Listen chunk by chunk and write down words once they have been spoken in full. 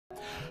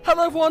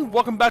Hello everyone,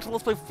 welcome back to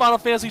Let's Play Final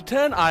Fantasy X.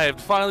 I have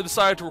finally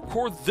decided to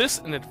record this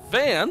in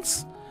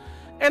advance,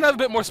 and I have a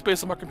bit more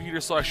space on my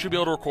computer, so I should be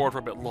able to record for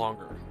a bit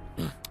longer.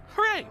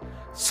 Hooray!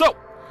 So,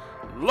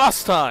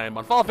 last time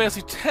on Final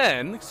Fantasy X,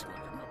 excuse me,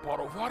 get my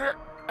bottle of water.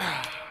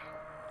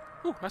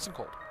 Ooh, nice and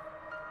cold.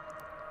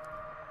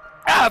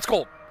 Ah, it's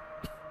cold!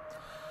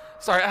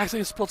 Sorry, I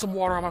accidentally spilled some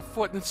water on my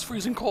foot and it's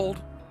freezing cold.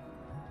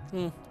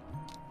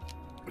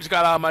 Just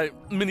got out of my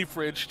mini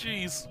fridge,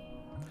 jeez.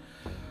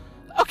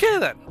 Okay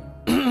then.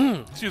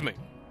 Excuse me.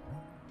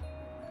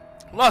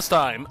 Last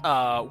time,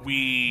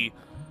 we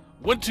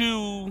went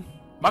to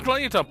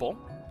Makalania Temple,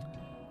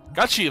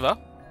 got Shiva,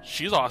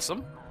 she's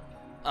awesome,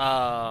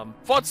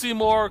 fought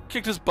Seymour,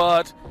 kicked his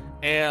butt,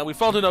 and we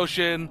fell into an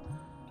ocean,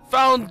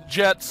 found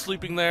Jet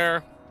sleeping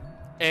there,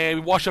 and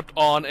we washed up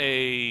on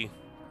a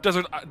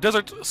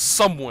desert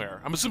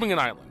somewhere. I'm assuming an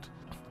island.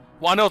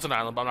 Well, I know it's an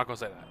island, but I'm not going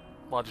to say that.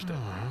 Well, I just did.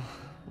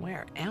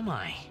 Where am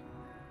I?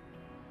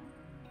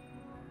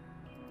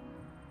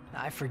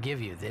 I forgive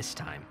you this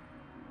time.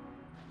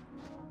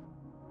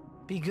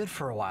 Be good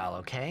for a while,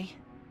 okay?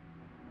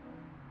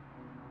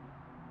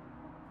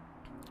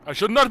 I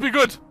should not be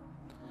good!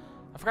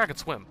 I forgot I could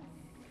swim.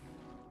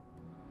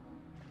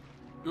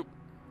 Oop.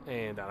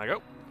 And down I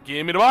go.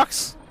 Give me the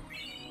box!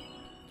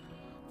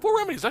 4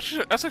 remedies,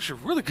 that's actually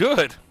really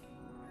good.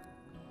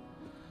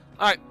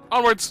 Alright,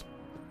 onwards.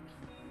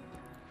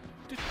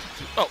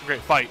 Oh,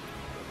 great, fight.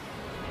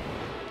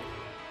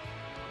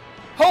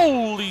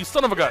 Holy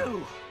son of a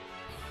gun!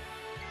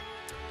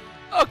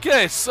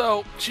 Okay,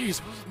 so, jeez,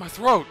 what's with my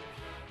throat?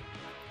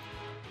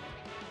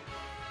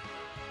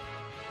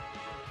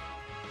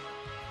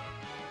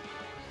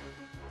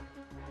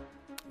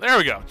 There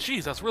we go.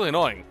 Jeez, that's really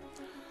annoying.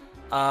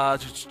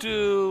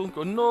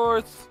 Go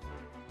north.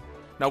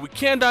 Now we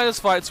can die in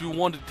this fight, so we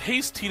want to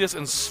haste Tidus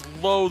and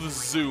slow the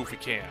zoo if we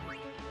can.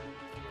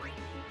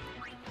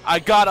 I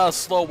got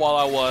slow while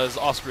I was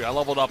off screen. I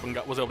leveled up and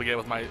was able to get it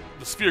with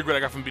the sphere grid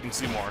I got from beating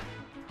Seymour.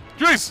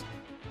 Jeez!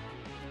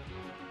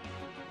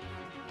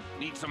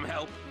 Need some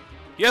help?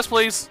 Yes,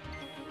 please.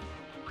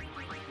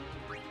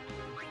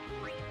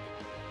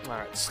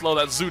 Alright, slow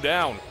that zoo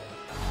down.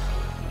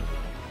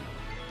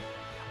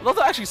 I love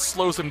that actually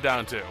slows him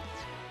down, too.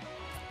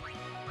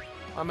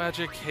 My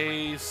magic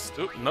haste.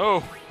 Oop,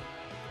 no.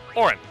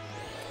 Orin.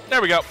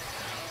 There we go.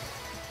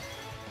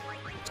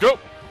 Let's go.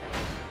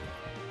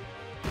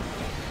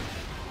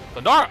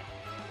 Pandara.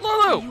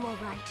 Lulu. Are you all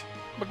right?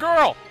 My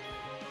girl.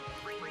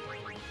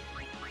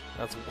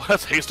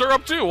 Let's haste her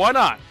up, too. Why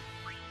not?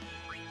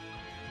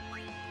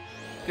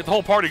 Get the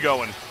whole party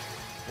going.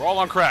 We're all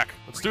on crack.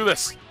 Let's do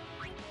this.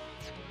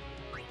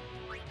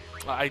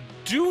 I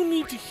do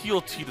need to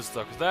heal Tidus,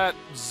 though, because that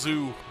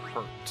zoo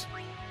hurt.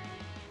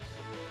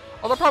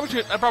 Although I probably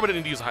didn't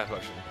need to use a high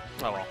potion.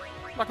 Oh well.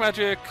 Black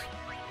magic.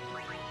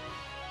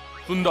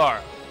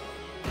 Thundara.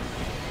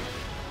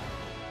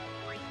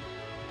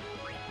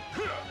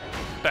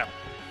 Bam.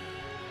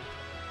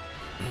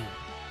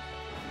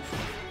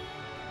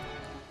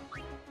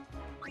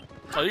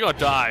 Oh, you're gonna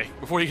die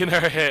before you can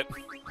ever hit.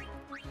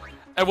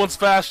 Everyone's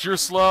fast, you're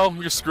slow,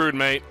 you're screwed,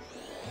 mate.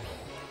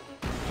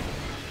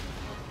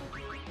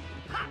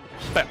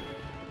 Bam.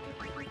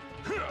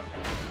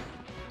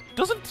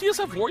 Doesn't TS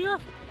have Warrior?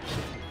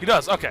 He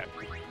does, okay.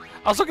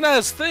 I was looking at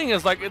his thing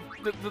as like,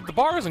 the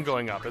bar isn't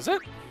going up, is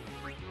it?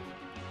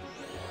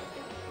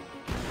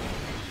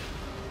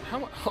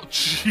 How? Oh,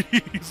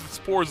 jeez,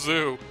 this poor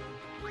zoo.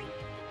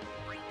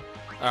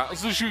 Alright,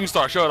 let's do Shooting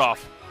Star, show it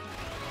off.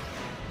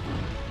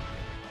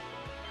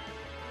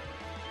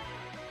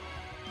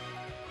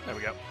 There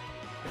we go.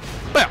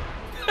 Bam!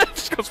 It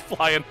just goes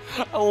flying.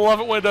 I love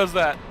it when it does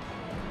that.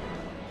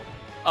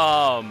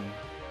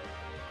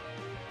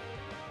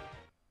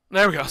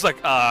 There we go. It's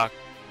like,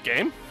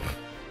 game?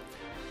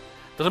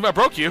 Doesn't mean I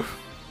broke you.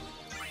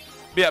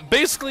 But yeah,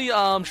 basically,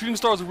 Shooting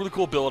Star is a really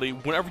cool ability.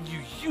 Whenever you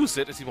use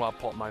it, let's see if I'll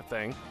pull up my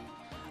thing.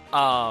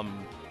 There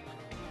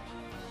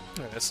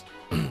it is.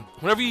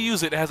 Whenever you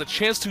use it, it has a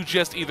chance to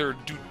just either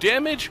do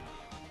damage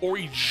or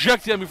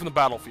eject the enemy from the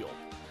battlefield.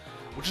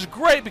 Which is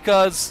great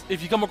because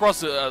if you come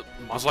across a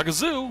monster like a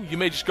zoo, you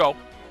may just go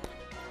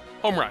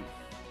home run.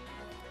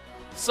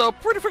 So,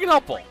 pretty freaking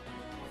helpful.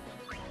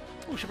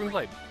 Ooh, shipping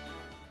blade.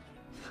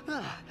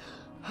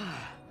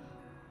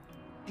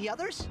 The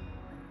others?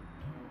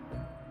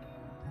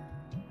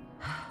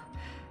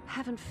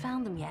 Haven't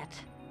found them yet.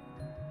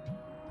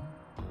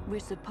 We're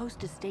supposed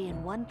to stay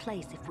in one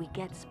place if we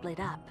get split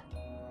up.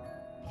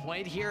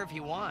 Wait here if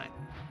you want.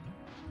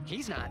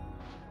 He's not.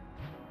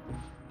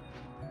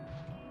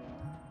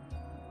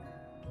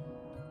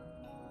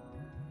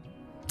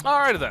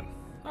 Alrighty then.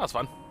 That was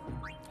fun.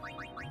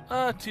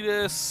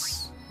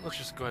 Tidus. Let's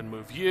just go ahead and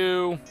move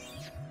you.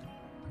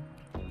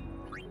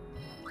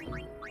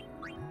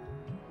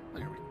 There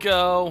we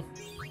go.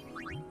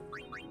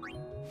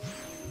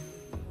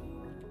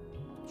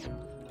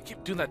 I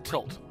keep doing that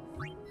tilt.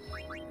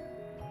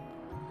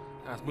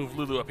 Let's move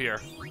Lulu up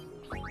here.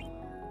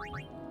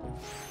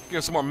 Give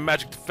her some more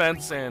magic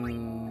defense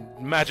and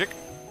magic.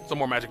 Some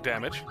more magic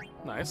damage.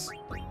 Nice.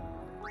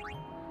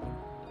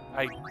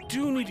 I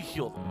do need to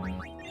heal them.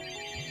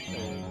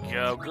 There you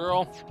go,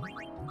 girl.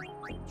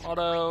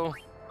 Auto.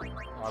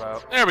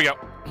 Auto. There we go.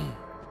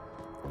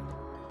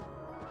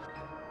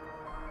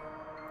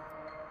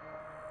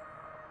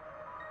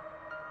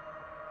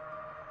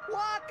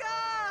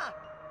 Waka!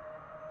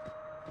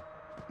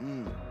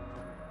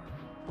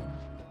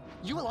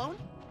 You alone?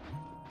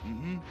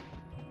 Mm-hmm.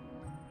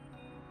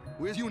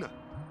 Where's Yuna?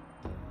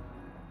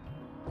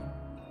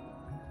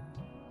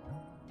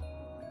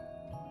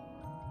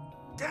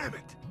 Damn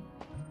it!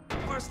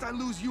 First I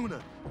lose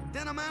Yuna,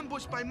 then I'm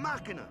ambushed by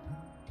Machina.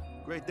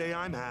 Great day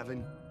I'm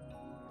having.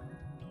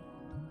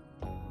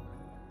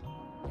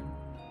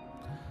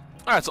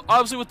 Alright, so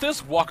obviously with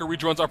this, Walker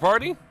rejoins our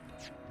party.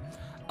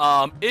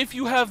 If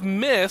you have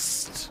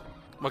missed...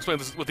 I'll explain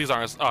this, what these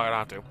are. Oh, I don't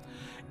have to.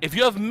 If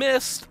you have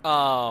missed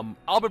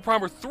Albert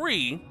Primer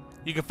 3,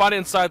 you can find it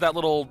inside that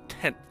little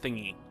tent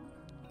thingy.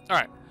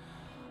 Alright.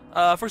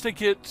 First aid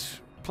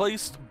kit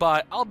placed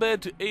by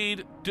Albed to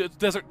aid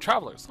desert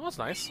travelers. Oh, that's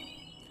nice.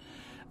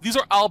 These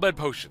are Albed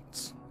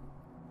potions.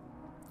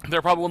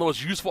 They're probably one of the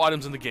most useful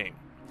items in the game.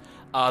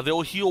 They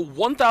will heal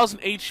 1,000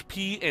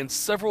 HP and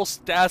several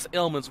status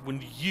ailments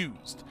when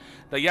used.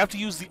 Now you have to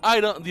use the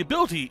item, the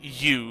ability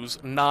use,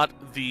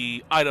 not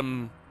the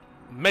item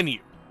menu.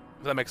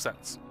 If that makes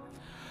sense.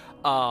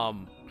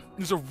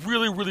 These are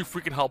really, really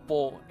freaking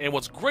helpful. And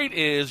what's great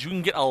is you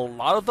can get a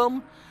lot of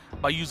them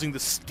by using the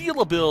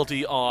steal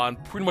ability on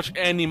pretty much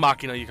any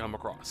Machina you come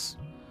across.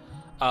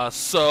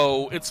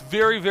 So it's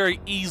very, very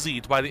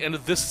easy to, by the end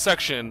of this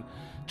section,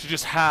 to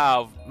just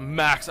have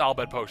max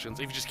Albed potions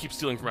if you just keep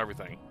stealing from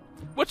everything.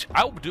 Which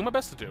I will do my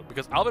best to do,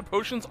 because Albed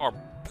potions are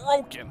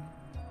broken.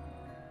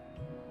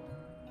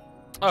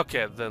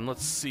 Okay, then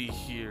let's see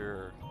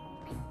here.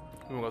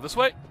 We will go this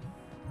way.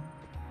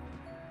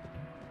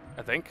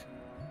 I think.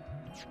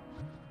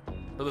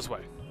 Go this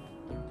way.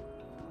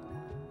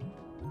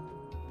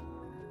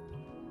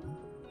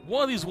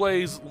 One of these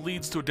ways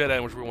leads to a dead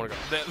end, which we want to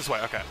go. This way,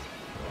 okay.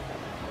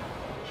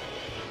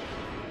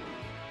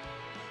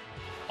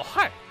 Oh,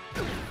 hi.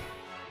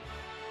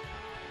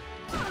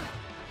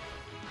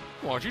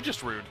 Well, aren't you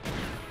just rude?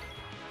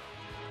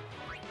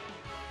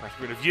 Nice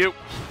rid of you.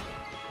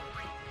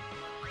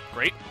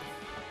 Great.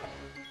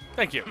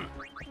 Thank you.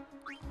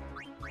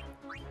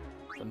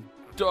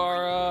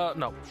 Pandara...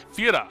 No.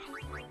 Fiora.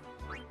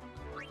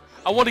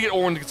 I want to get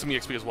Orin to get some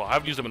EXP as well. I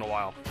haven't used him in a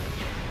while.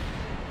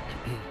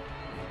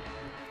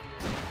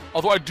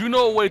 Although I do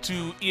know a way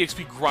to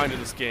EXP grind in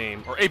this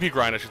game. Or AP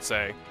grind, I should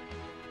say.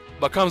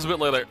 But comes a bit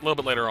later, a little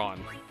bit later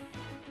on.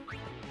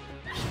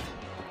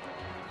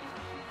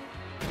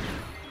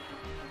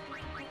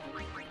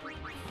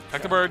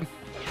 Attack the bird.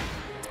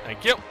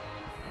 Thank you.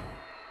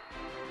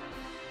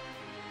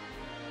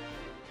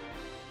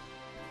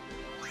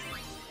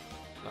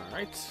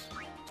 Alright.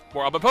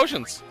 More Albed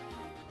potions.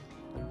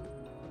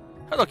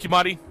 Hello,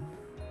 Kimati.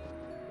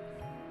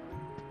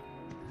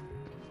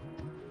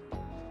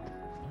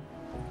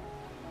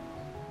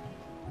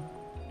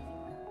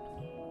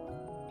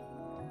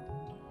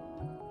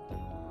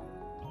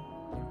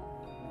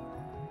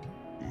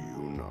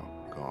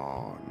 Yuna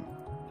gone.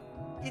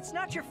 It's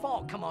not your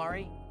fault,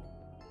 Kamari.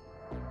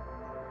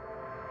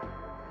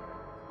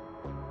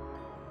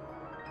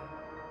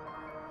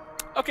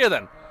 Okay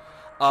then.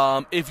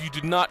 If you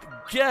did not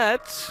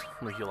get...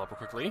 Let me heal up real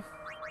quickly.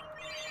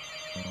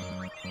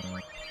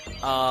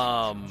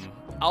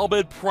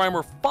 Albed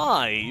Primer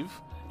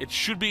 5, it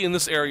should be in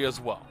this area as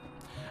well.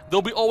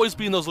 They'll always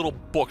be in those little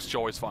books that you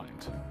always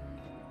find.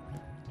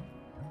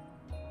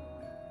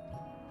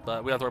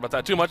 But we don't have to worry about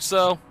that too much,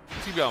 so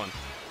let's keep going.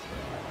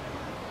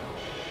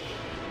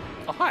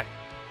 Oh, hi.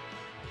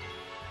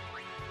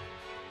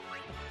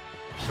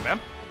 Come on.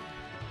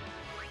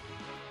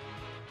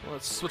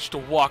 Let's switch to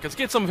Walk. Let's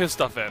get some of his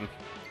stuff in.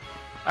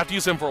 I have to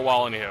use him for a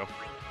while, anywho.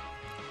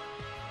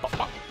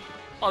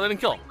 Oh, they didn't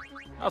kill him.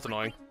 That was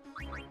annoying.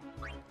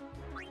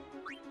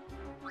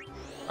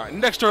 Alright,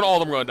 next turn,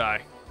 all of them are gonna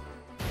die.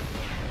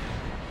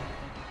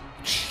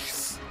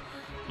 Jeez.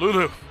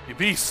 Lulu, you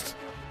beast.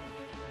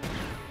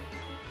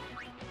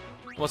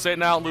 We'll say it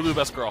now, Lulu,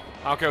 best girl.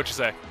 I don't care what you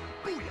say.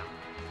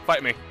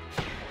 Fight me.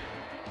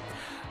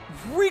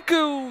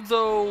 Riku,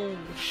 though,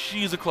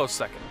 she's a close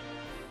second.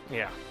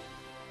 Yeah.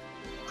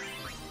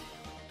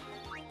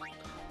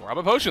 More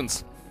Albed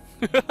potions.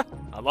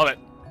 I love it.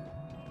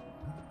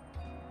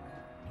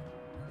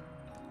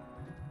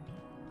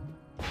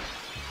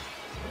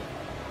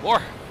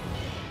 More.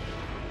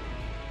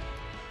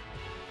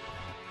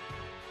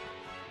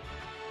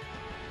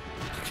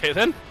 Okay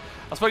then.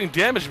 I was fighting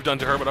damage you've done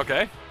to her, but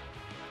okay.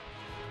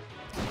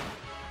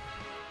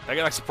 Did I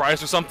get like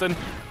surprised or something?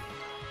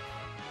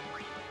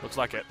 Looks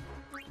like it.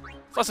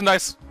 Slice and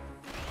dice.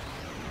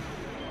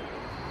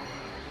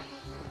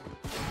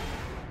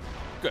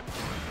 Good.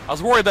 I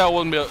was worried that I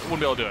wouldn't be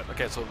able to do it.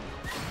 Okay, so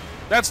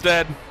that's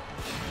dead.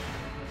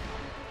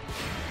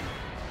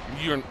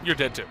 You're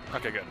dead too.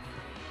 Okay, good.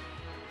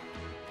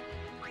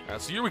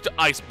 Alright, so you're weak to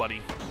ice,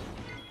 buddy.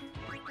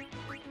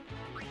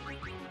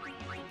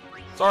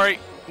 Sorry.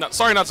 Not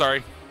sorry, not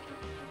sorry.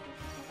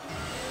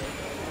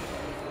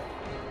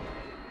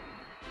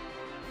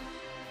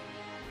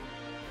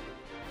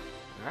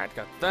 Alright,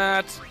 got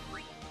that.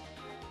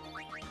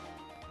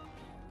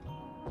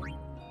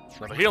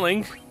 Another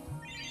healing.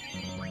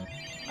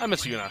 I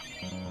miss Yuna.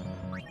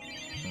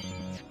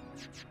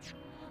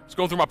 Just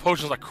going through my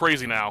potions like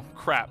crazy now.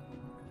 Crap.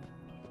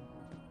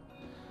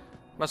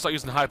 Might start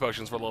using high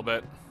potions for a little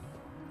bit.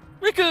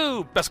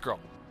 Riku! Best girl.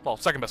 Well,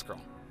 second best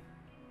girl.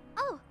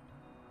 Oh,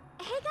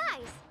 hey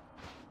guys.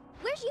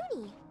 Where's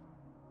Uni?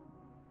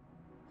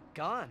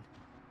 Gone.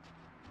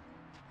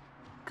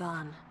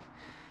 Gone.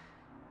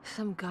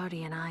 Some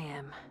guardian I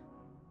am.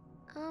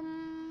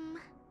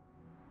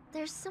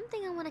 There's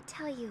something I want to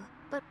tell you,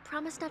 but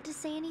promise not to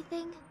say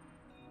anything.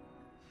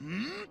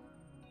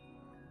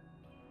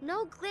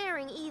 No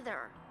glaring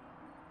either.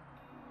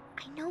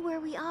 I know where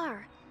we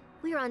are.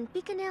 We're on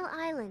Bikanel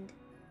Island.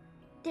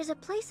 There's a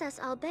place us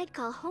Albed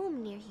call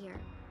home near here.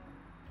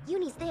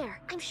 Uni's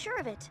there, I'm sure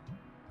of it.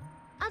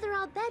 Other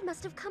Albed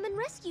must have come and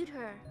rescued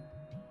her.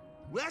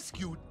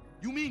 Rescued?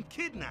 You mean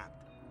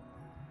kidnapped?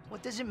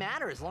 What does it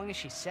matter as long as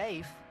she's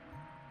safe?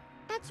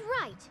 That's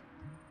right.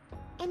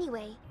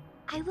 Anyway,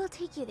 I will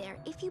take you there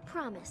if you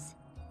promise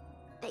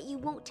that you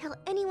won't tell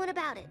anyone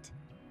about it.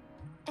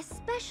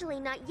 Especially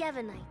not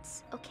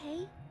Yevonites,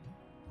 okay?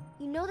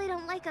 You know they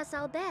don't like us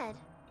Albed.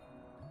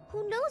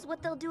 Who knows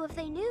what they'll do if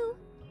they knew?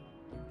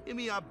 Give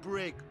me a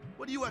break.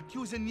 What are you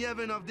accusing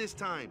Yevon of this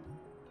time?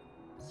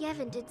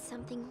 Yevon did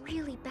something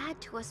really bad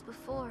to us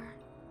before.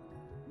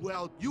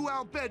 Well, you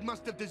Albed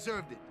must have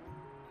deserved it.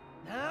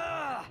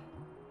 Ugh.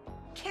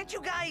 Can't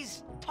you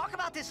guys talk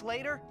about this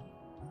later?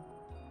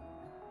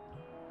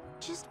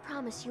 Just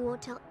promise you won't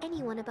tell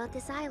anyone about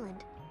this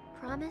island.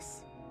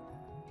 Promise?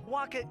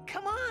 Waka,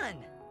 come on!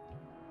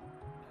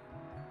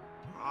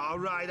 All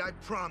right, I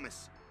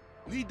promise.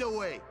 Lead the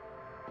way.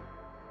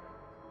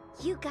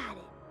 You got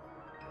it.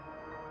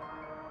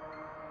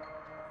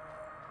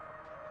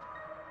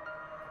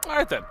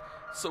 Alright then.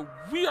 So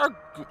we are...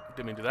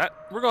 Didn't mean to do that.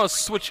 We're going to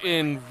switch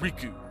in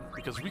Riku,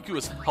 because Riku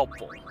is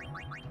helpful.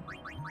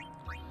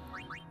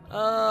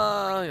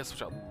 Yeah,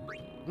 switch out...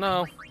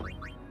 No.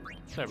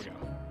 There we go.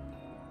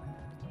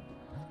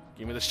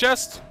 Give me this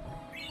chest.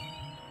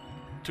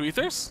 2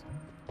 ethers.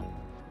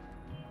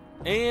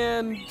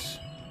 And...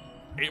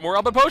 8 more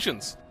Albed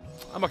potions.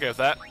 I'm okay with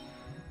that.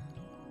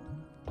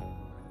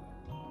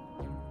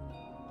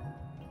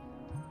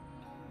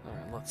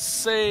 Alright, let's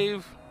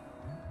save.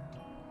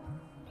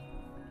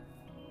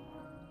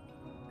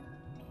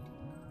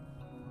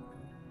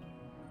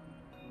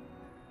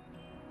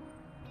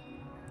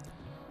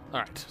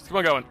 Alright, let's keep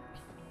on going.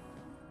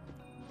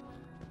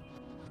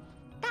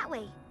 That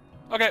way.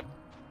 Okay.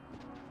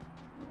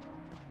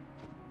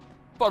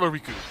 Follow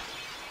Riku.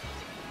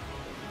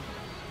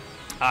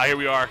 Ah, here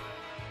we are.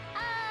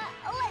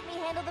 Let me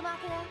handle the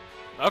Machina.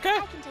 Okay.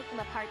 I can take them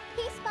apart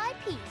piece by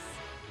piece.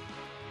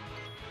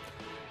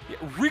 Yeah,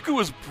 Riku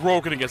is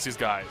broken against these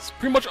guys.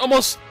 Pretty much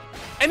almost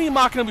any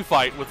Machina we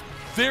fight, with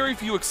very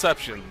few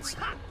exceptions,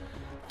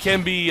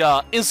 can be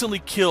instantly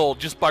killed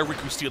just by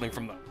Riku stealing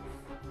from them.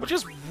 Which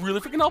is really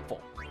freaking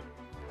helpful.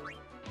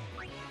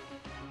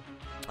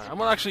 Alright, I'm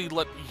gonna actually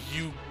let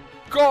you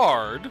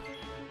guard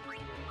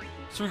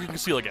so we can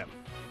steal again.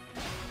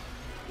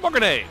 More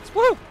grenades!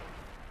 Woo!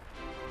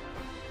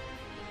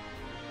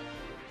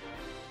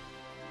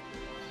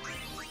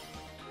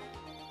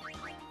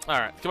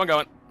 Alright, keep on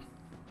going.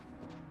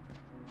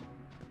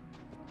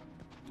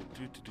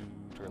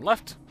 Turn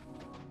left.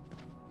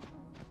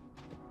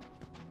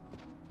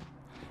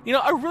 You know,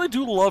 I really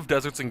do love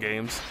deserts in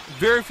games.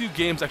 Very few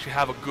games actually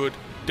have a good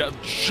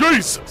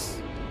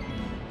Jesus!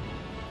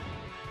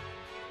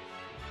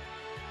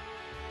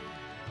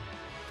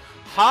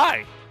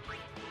 Hi!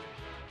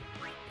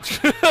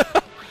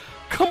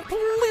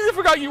 Completely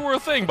forgot you were a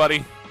thing,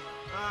 buddy.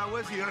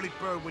 Where's the early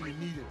bird when you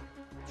need it?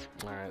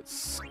 Alright,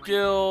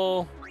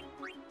 skill...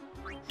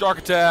 Dark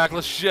attack,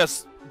 let's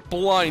just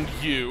blind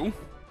you.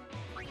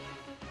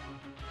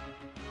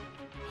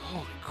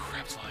 Holy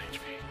crap, it's a lot of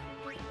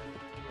HP.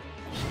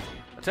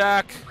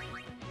 Attack.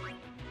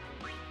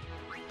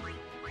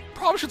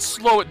 Probably should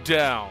slow it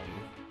down.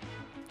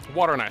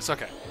 Water and ice,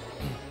 okay.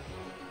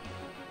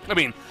 I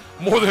mean,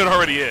 more than it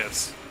already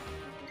is.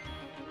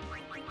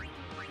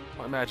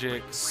 My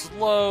magic,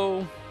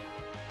 slow.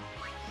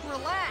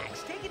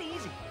 Relax, take it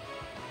easy.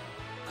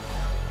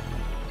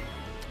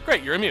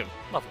 Great, you're immune.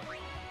 Lovely.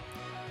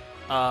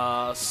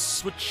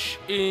 Switch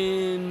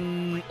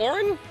in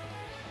Orin?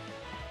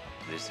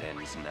 This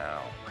ends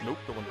now. Nope,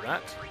 don't want to do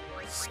that.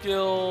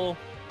 Skill.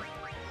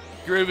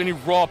 Get rid of any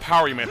raw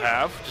power you might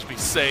have. Just be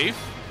safe.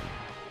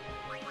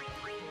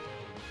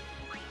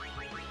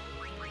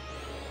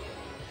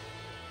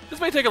 This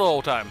may take a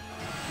little time.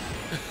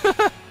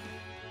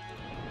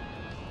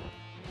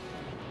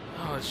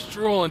 Oh, it's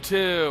drooling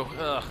too.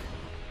 Ugh.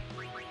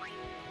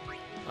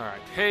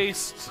 Alright,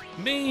 haste.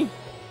 Me.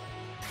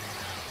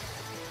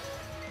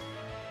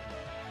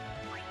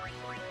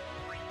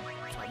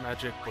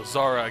 Magic,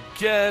 Lazara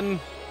again.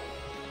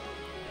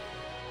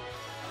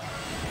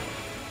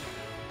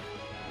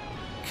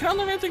 Can I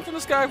learn anything from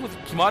this guy with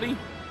Kimati?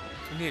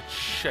 I need to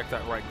check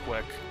that right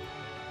quick.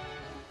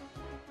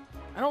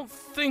 I don't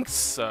think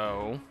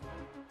so.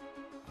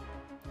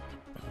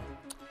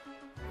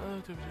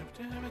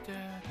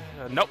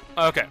 Nope.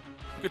 Okay.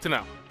 Good to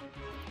know.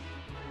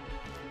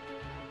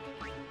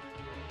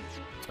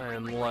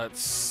 And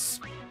let's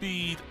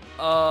speed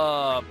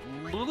up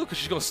Lulu because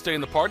she's going to stay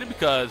in the party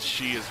because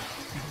she is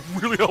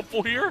really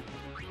helpful here.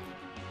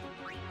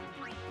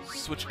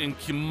 Switch in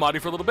Kimati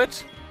for a little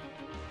bit.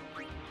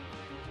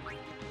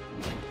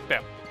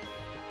 Bam.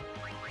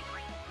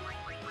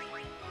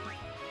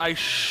 I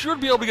should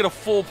be able to get a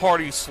full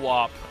party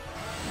swap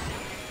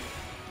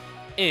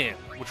in,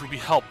 which would be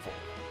helpful.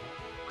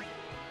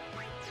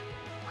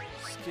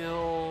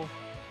 Skill.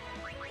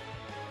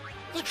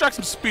 Let's extract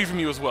some speed from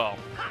you as well.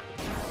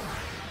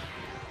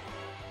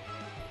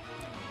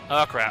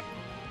 Oh, crap.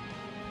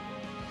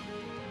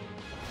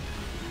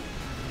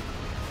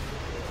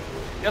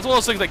 That's one of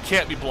those things that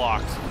can't be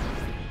blocked.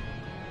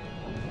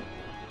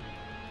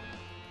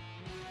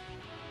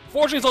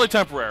 Fortunately, it's only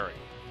temporary.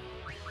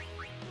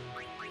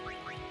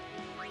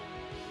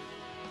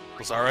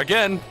 Lazara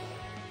again.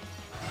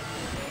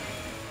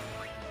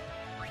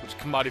 Switch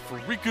Kamadi for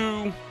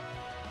Riku.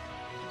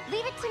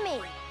 Leave it to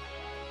me.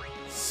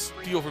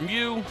 Steal from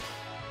you.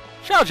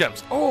 Shadow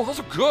Gems. Oh, those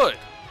are good.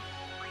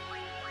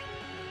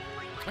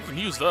 I can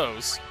use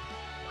those.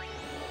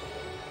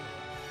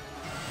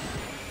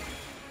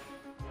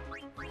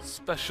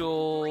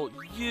 Special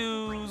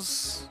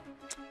use.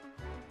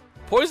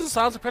 Poison,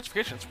 silence, and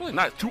petrification. It's really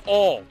nice. To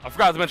all. I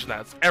forgot to mention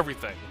that. It's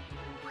everything.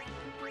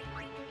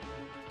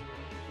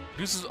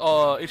 Reduces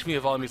HP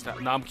of enemies.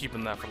 Now I'm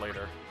keeping that for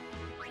later.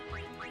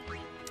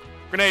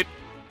 Grenade.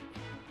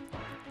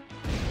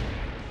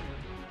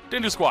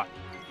 Didn't do squat.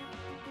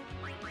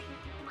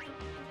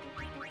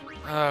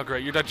 Oh,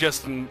 great. You're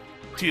digesting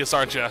TS,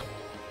 aren't you?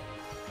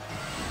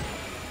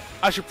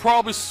 I should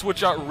probably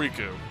switch out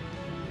Riku,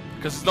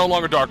 because it's no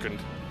longer darkened.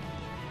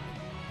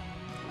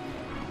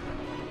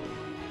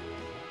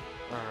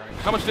 Alright,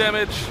 how much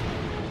damage?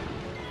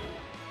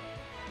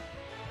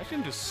 I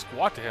didn't do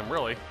squat to him,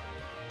 really.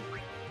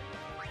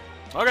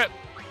 Okay.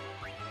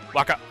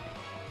 Lock up.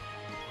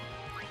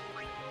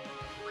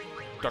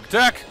 Dark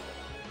attack.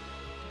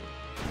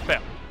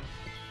 Bam.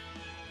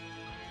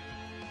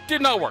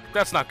 Did not work.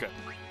 That's not good.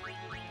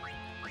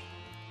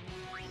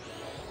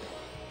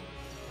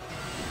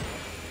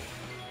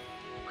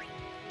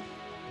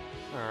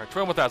 Alright,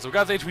 12 with that. So we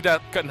got his HP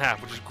cut in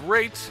half, which is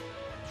great.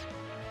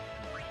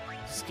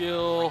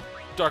 Skill,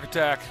 dark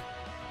attack.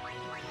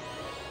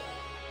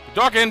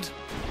 Darkened!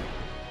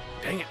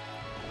 Dang it.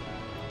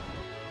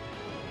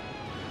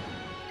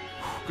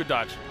 Good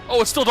dodge.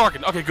 Oh, it's still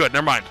darkened. Okay, good.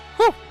 Never mind.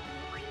 Whew.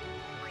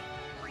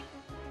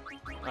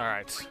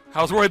 Alright.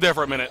 I was worried there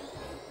for a minute.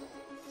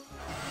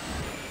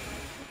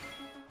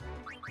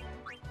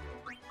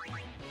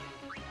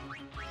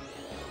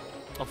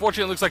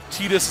 Unfortunately, it looks like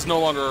Tidus is no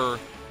longer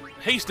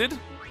hasted.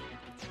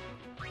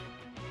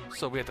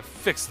 So we have to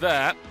fix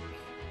that.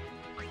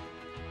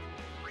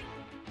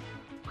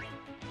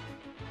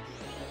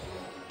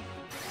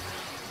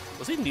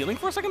 Was he kneeling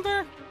for a second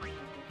there?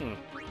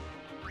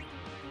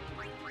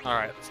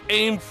 Alright, let's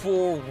aim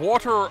for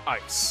water or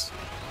ice.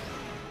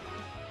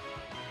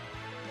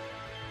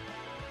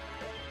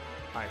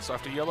 Alright, so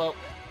after yellow.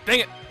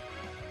 Dang it!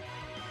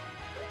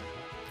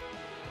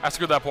 I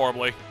screwed that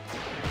horribly.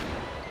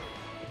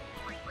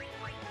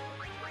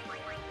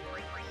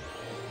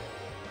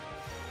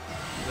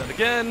 Then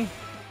again.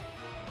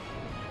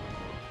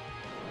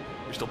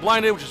 You're still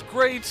blinded, which is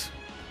great.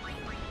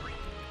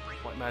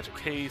 White magic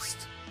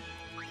haste.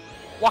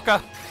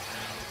 Waka.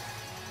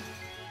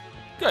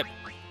 Good.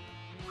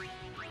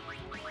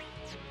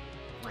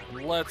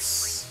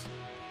 Let's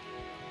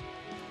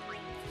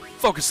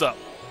focus up.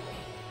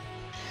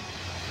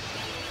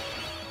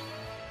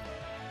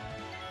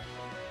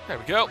 There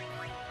we go.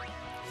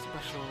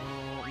 Special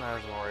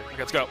Mazori.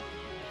 Let's go.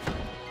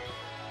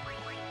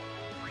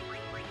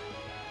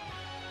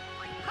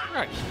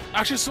 Alright.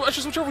 Actually, so I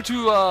should switch over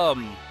to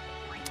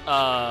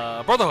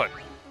Brotherhood.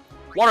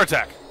 Water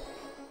attack.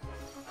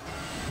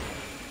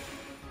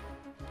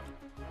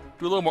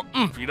 Do a little more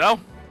oomph, you know?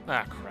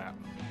 Ah, crap.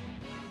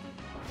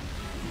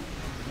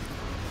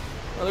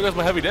 Well, there goes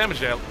my heavy damage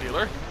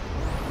dealer.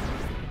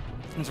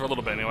 For a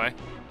little bit, anyway.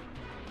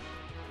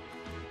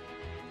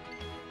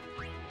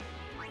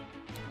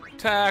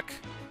 Attack.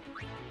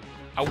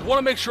 I want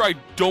to make sure I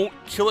don't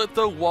kill it,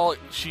 though, while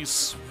she's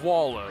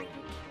swallowed.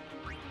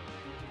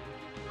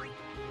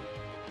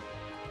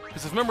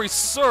 Because if memory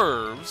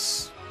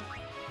serves,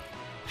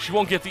 she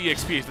won't get the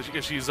EXP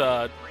if she's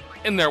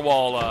in there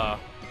while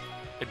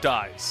it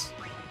dies.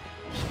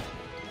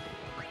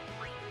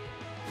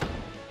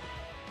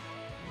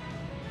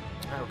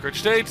 Alright,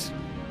 regurgitate.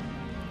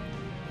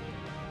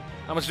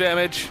 How much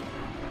damage?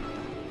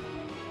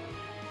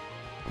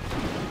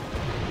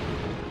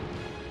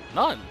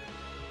 None.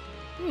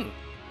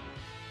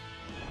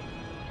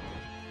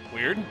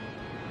 Weird.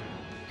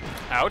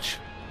 Ouch.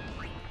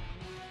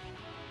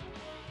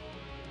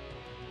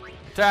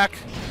 Attack.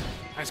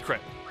 Nice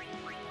crit.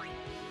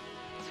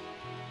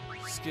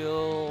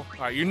 Skill.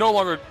 Alright, you're no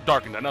longer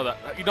darkened. I know that.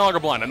 You're no longer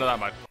blind. I know that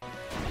much.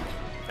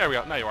 There we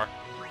go. Now you are.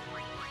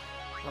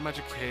 No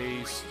magic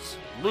haste.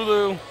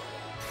 Lulu.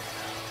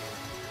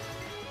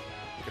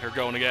 Get her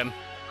going again.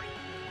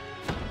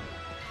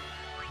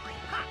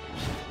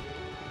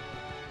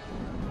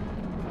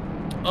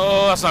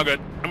 Oh, that's not good.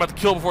 I'm about to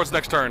kill before its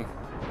next turn.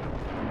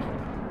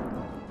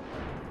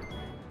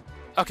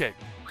 Okay,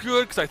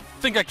 good, because I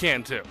think I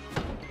can too.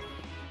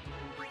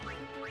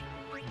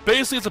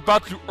 Basically, it's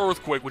about to do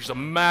Earthquake, which is a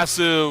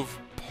massive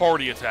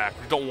party attack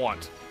we don't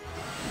want.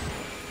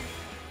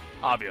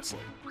 Obviously.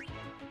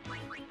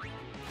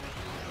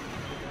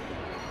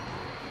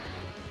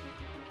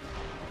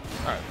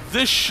 Alright,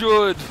 this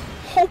should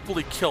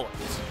hopefully kill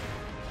it.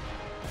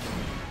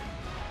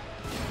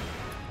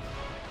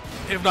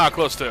 If not,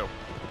 close to.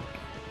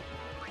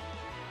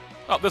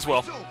 Oh, this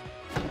will.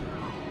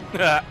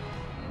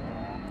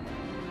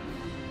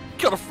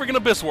 Killed a freaking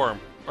abyss worm.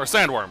 Or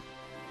sandworm.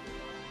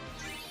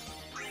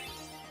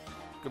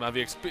 Gonna have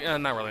the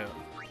XP. Not really.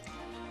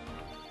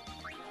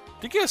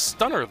 Did get a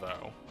stunner,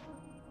 though.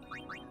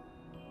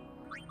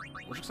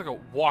 Which looks like a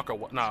Waka.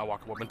 Not a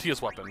Waka weapon.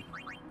 Tia's weapon.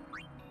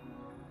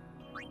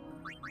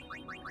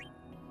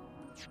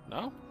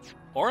 No?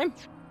 Orin?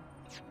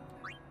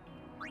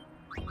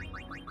 It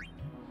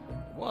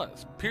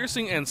was.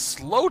 Piercing and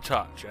slow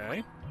touch,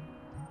 eh?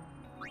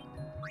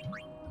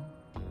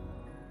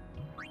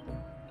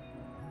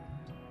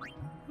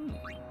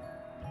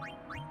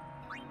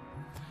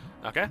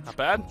 Okay, not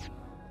bad.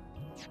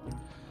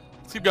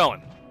 Let's keep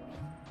going.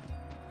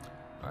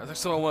 Alright, there's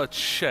something I want to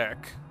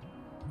check.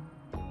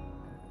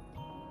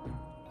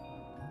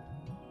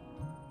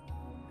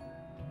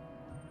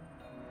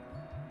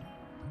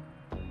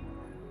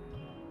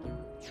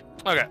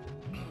 Okay.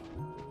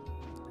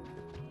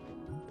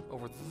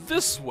 Over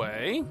this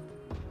way.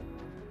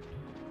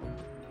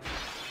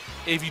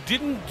 If you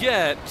didn't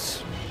get...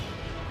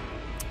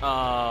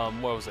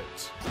 what was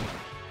it?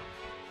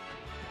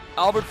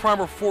 Albert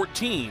Primer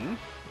 14.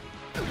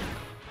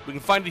 We can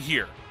find it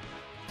here.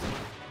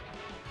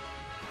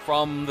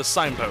 From the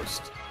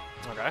signpost.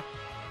 Okay.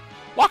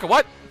 Waka,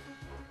 what?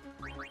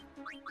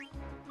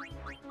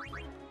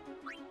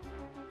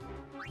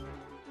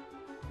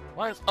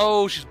 Why is...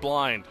 Oh, she's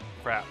blind.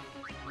 Crap.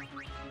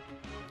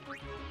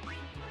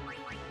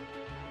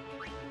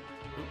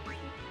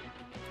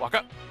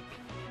 Waka.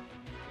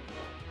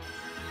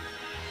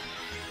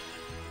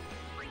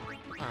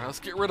 Alright, let's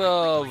get rid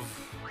of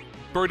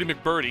Birdie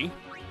McBirdie.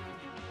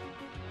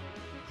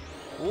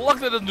 Luck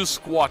that doesn't do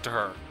squat to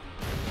her.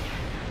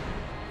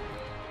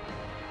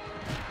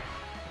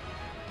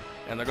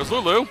 And there goes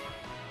Lulu.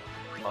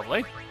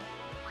 Lovely.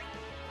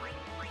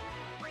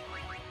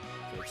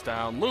 Takes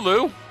down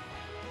Lulu.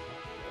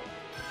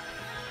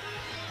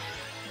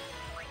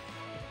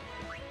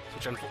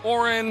 Switch in for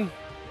Orin.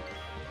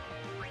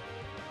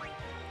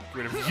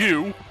 Get rid of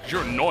you, 'cause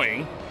you're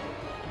annoying.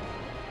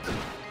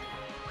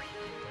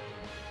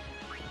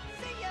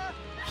 See ya.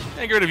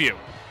 And get rid of you.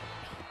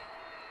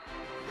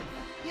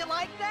 You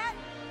like that?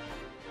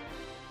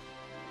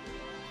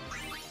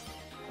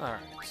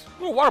 Alright.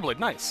 Ooh, Water Blade,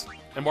 nice.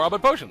 And more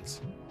Albert Potions.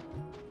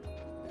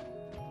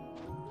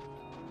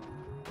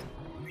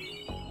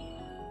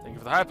 Thank you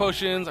for the high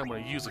potions. I'm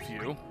going to use a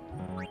few.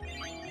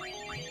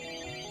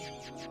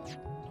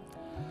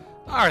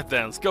 Alright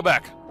then, let's go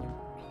back.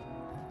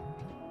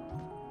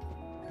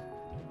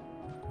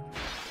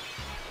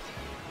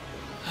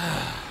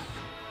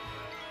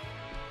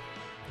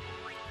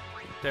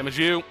 Damage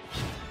you.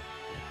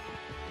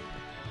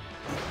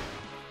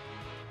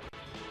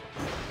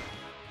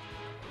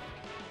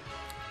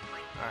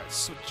 Alright,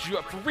 switch you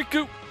up to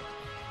Riku.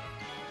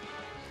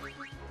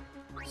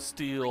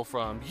 Steal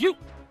from you.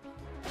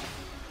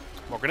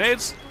 More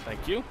grenades.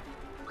 Thank you.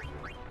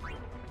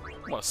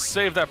 I'm gonna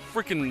save that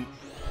freaking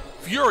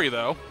Fury,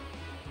 though.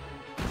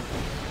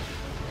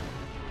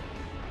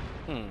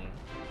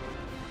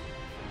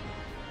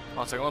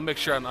 One second, I'll make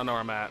sure I know where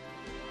I'm at.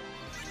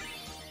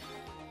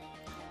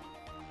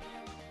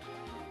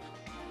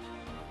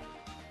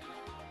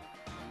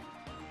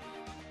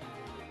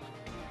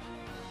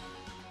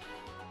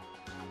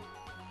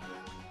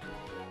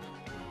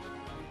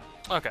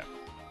 Okay.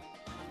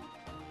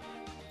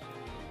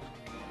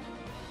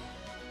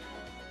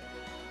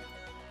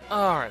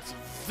 Alright, so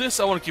this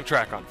I want to keep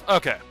track on.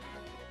 Okay.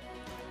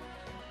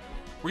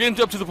 We're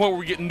getting up to the point where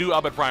we get new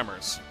Albert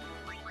Primers.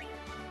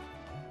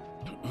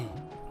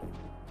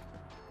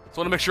 So I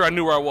want to make sure I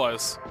knew where I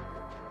was.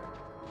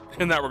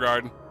 In that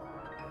regard.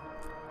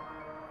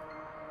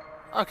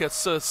 Okay,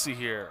 so let's see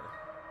here.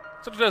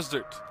 Central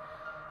Desert.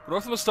 Go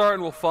north from the start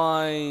and we'll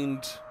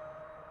find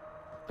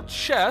a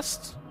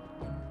chest.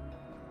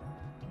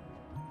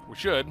 We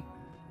should.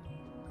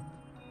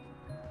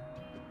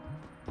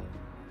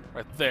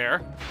 Right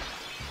there.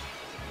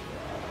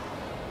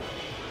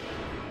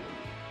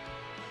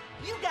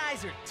 You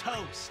guys are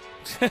toast.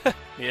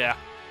 Yeah.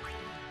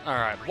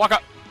 Alright, walk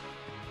up.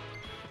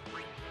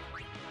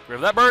 Get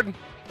rid of that bird.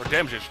 Or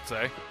damage, I should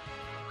say.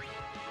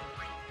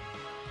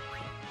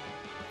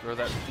 Get rid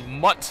of that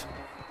mutt.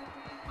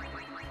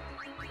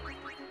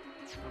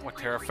 What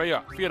Terra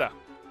Fiata.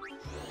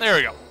 There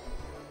we go.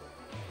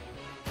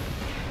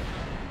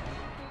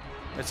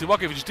 And see,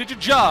 Waka, if you just did your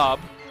job,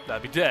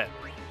 that'd be dead.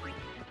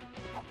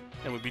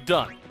 And we'd be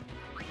done.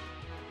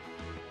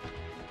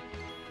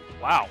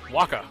 Wow,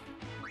 Waka.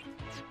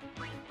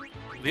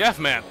 The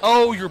F-Man.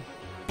 Oh, you're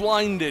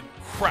blinded.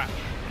 Crap.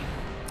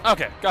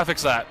 Okay, gotta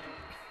fix that.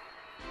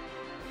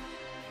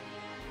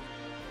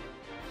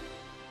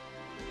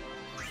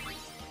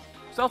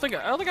 So I don't think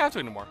I have to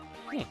anymore.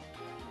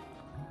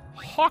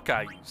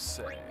 Hawkeye, you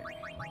say?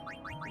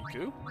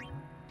 Riku?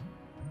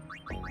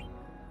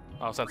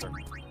 Oh, sensor.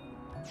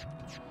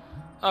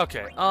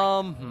 Okay,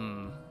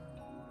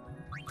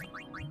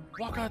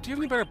 Waka, do you have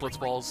any better blitz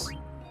balls?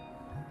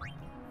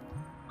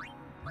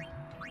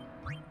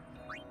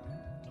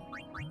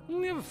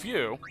 We have a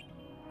few.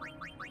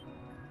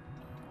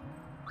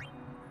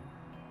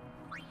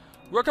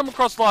 We're coming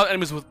across a lot of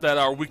enemies that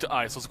are weak to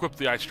ice. Let's equip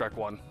the Ice Strike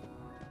one.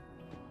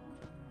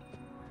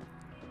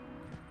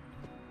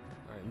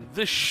 Alright,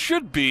 this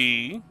should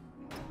be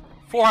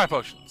 4 high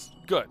potions.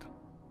 Good.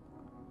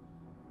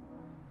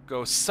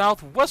 Go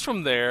southwest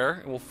from there,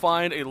 and we'll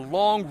find a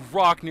long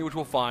rock near which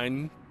we'll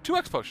find 2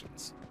 X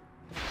potions.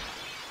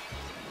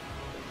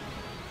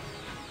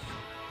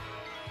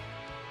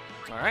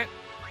 Alright.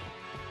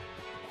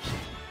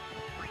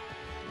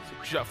 So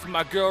jump for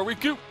my girl,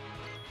 Riku.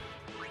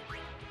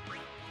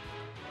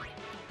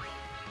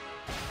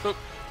 Boop.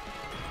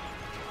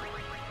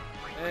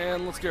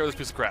 And let's get rid of this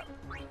piece of crap.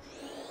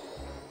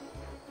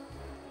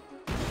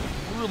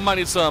 We might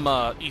need some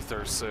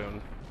ether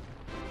soon.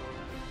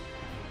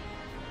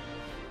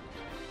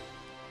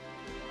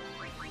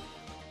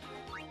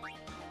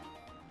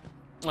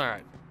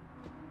 Alright.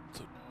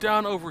 So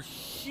down over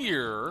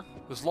here,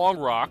 this long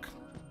rock.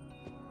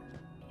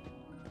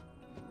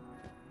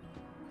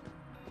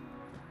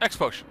 X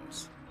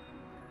potions.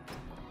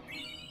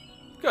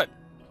 Good.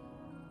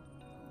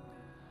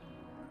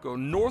 Go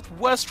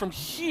northwest from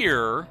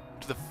here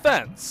to the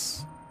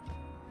fence.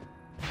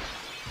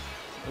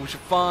 And we should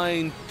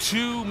find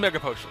 2 mega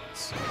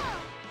potions.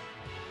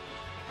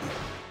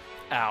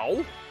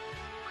 Ow.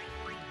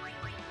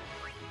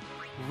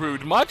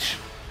 Rude much?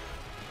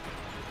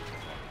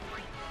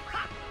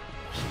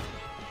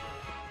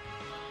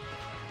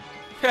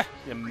 Heh,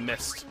 you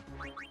missed.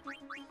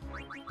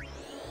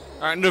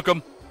 Alright, nuke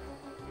him.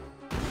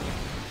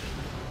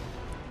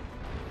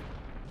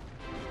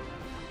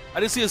 I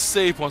didn't see a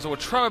save one, so I'm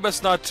gonna try my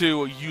best not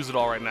to use it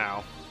all right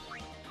now.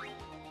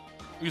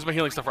 Use my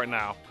healing stuff right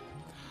now.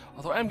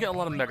 Although I am getting a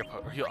lot of mega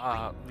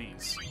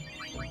these.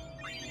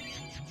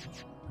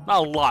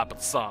 Not a lot,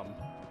 but some.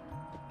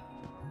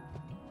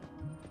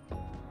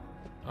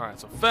 Alright,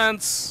 so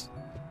fence.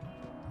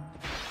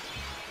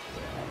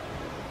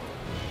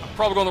 I'm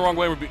probably going the wrong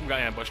way. We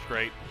got ambushed.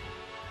 Great.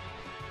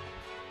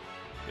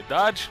 Good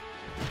dodge.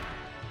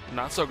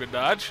 Not so good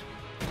dodge.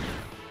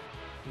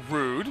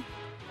 Rude.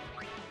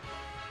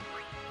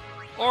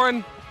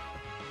 Orin.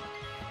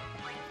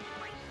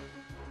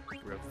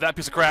 Get rid of that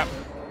piece of crap.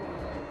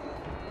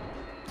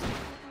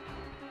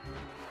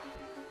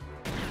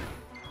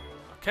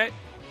 Okay.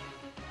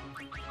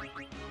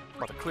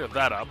 About to clear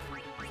that up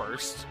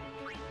first.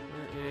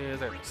 Where is...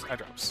 there it is. Eye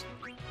drops.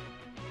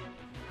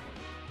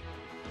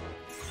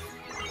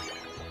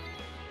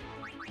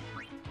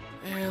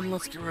 And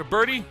let's get rid of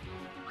Birdie.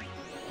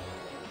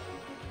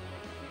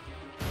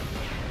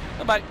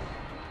 Bye-bye.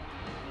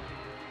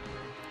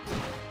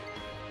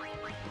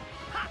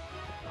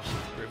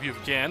 Review if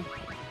you can.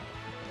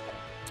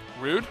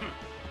 Rude.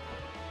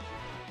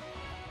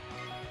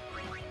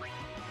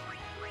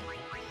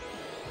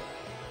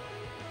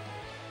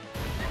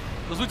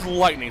 It was weak to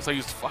lightning, so I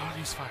used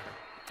fire.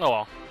 Oh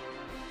well.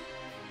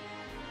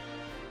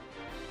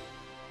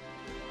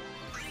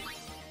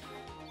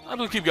 I'm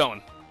gonna keep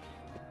going.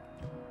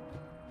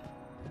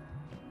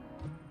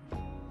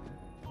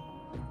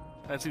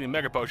 I didn't see any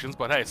mega potions,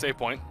 but hey, save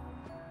point.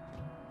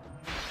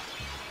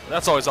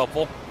 That's always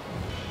helpful.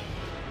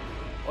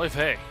 Life,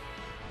 hey.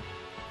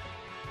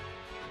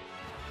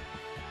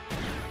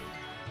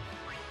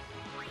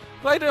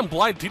 Glad I didn't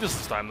blind Titus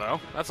this time, though.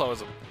 That's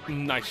always a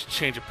nice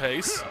change of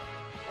pace.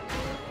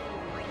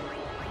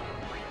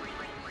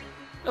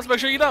 Let's make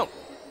sure you don't.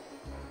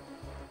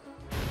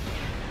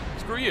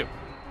 Screw you.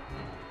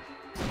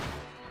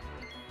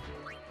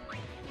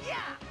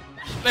 Yeah.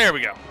 There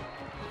we go.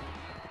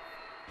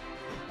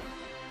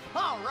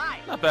 All right.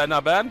 Not bad,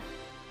 not bad.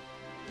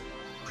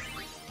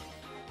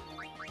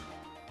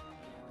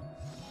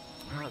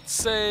 Let's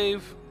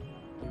save.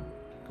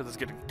 Because it's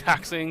getting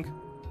taxing.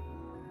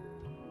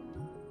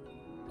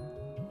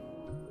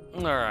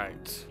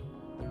 Alright.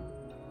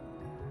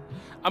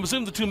 I'm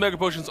assuming the 2 mega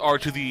potions are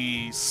to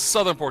the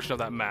southern portion of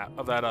that map,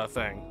 of that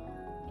thing.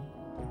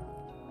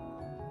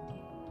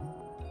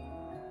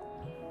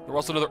 There are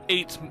also another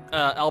 8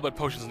 Albert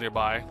potions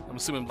nearby. I'm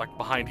assuming like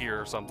behind here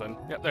or something.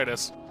 Yep, there it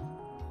is.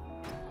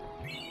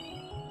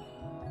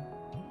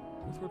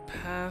 We're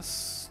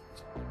past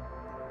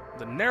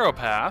the narrow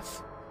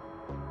path.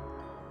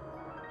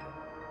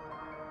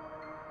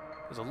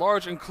 There's a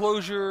large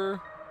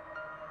enclosure,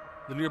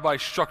 the nearby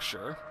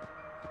structure.